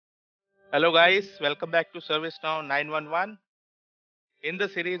Hello guys, welcome back to ServiceNow 911. In the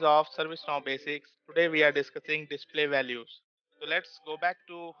series of ServiceNow Basics, today we are discussing display values. So let's go back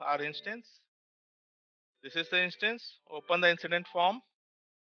to our instance. This is the instance. Open the incident form.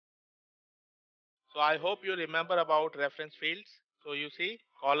 So I hope you remember about reference fields. So you see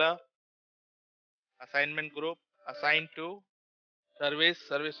caller, assignment group, assigned to,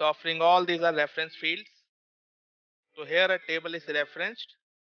 service offering, all these are reference fields. So here a table is referenced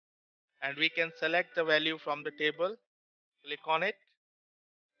and we can select the value from the table. Click on it.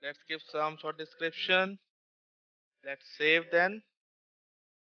 Let's give some short description. Let's save then.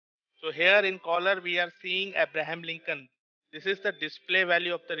 So here in caller we are seeing Abraham Lincoln. This is the display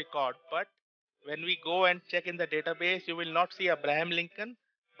value of the record. But when we go and check in the database, you will not see Abraham Lincoln,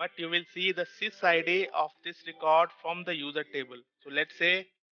 but you will see the sys ID of this record from the user table. So let's say,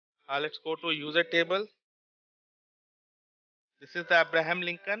 let's go to user table. This is the Abraham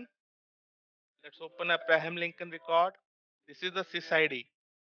Lincoln. Let's open Abraham Lincoln record. This is the sys ID.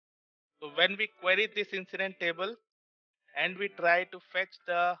 So when we query this incident table and we try to fetch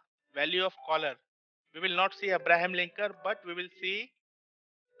the value of caller, we will not see Abraham Lincoln, but we will see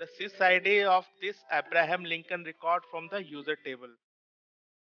the sys ID of this Abraham Lincoln record from the user table.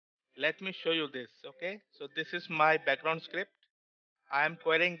 Let me show you this. Okay, so this is my background script. I am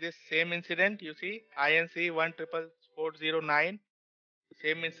querying this same incident. You see INC 14409,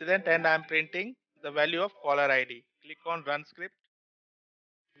 same incident, and I am printing the value of caller ID. Click on run script.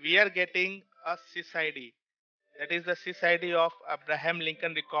 We are getting a sys ID. That is the sys ID of Abraham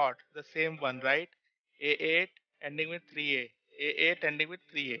Lincoln record, the same one, right? A8 ending with 3A, A8 ending with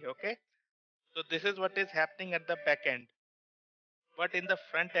 3A. Okay, so this is what is happening at the back end. But in the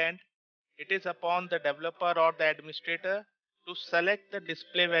front end, it is upon the developer or the administrator to select the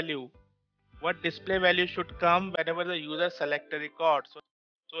display value. What display value should come whenever the user select a record.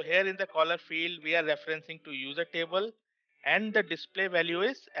 So here in the caller field, we are referencing to user table and the display value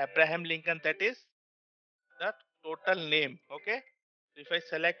is Abraham Lincoln. That is the total name. Okay. If I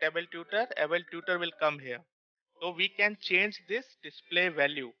select able tutor will come here. So we can change this display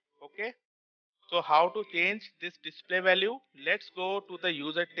value. Okay. So how to change this display value? Let's go to the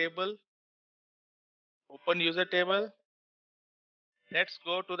user table. Open user table. Let's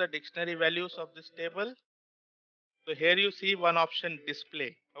go to the dictionary values of this table. So here you see one option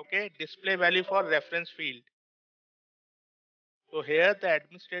display. Okay, display value for reference field. So here the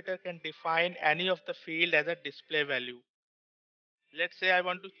administrator can define any of the field as a display value. Let's say I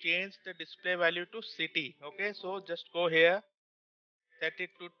want to change the display value to city. Okay, so just go here, set it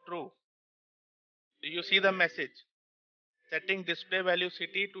to true. Do you see the message? Setting display value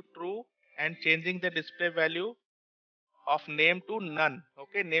city to true and changing the display value of name to none.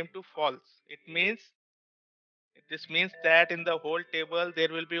 Okay, name to false. This means that in the whole table there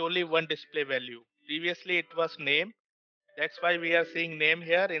will be only one display value. Previously it was name. That's why we are seeing name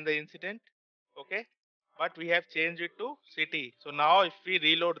here in the incident. Okay, but we have changed it to city. So now if we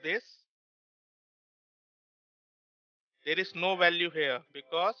reload this, there is no value here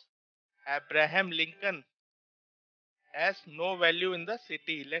because Abraham Lincoln has no value in the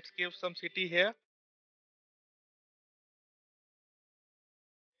city. Let's give some city here.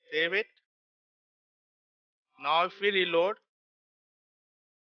 Save it. Now if we reload,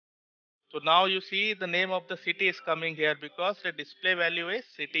 so now you see the name of the city is coming here because the display value is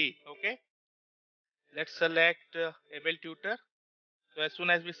city. Okay. Let's select able tutor. So as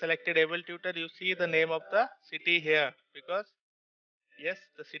soon as we selected able tutor, you see the name of the city here because yes,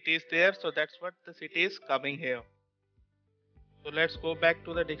 the city is there. So that's what the city is coming here. So let's go back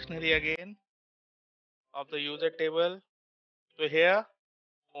to the dictionary again of the user table. So here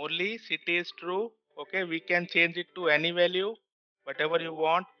only city is true. Okay, we can change it to any value, whatever you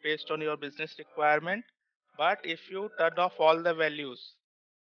want based on your business requirement. But if you turn off all the values,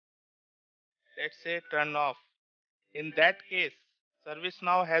 let's say turn off, in that case,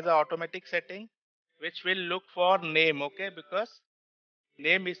 ServiceNow has an automatic setting which will look for name. Okay, because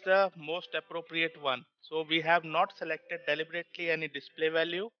name is the most appropriate one. So we have not selected deliberately any display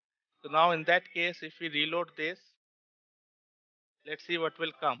value. So now in that case, if we reload this, let's see what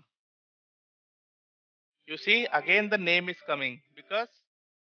will come. You see again the name is coming because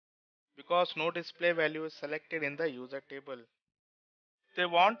no display value is selected in the user table. If they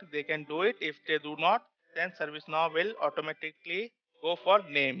want, they can do it. If they do not, then ServiceNow will automatically go for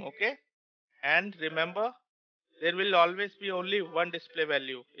name. Okay. And remember, there will always be only one display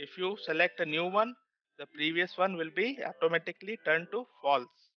value. If you select a new one, the previous one will be automatically turned to false.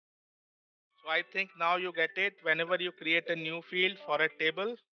 So I think now you get it. Whenever you create a new field for a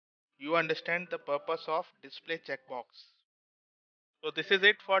table, you understand the purpose of display checkbox. So this is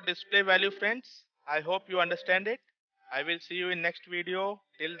it for display value, friends. I hope you understand it. I will see you in next video.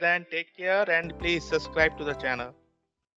 Till then, take care and please subscribe to the channel.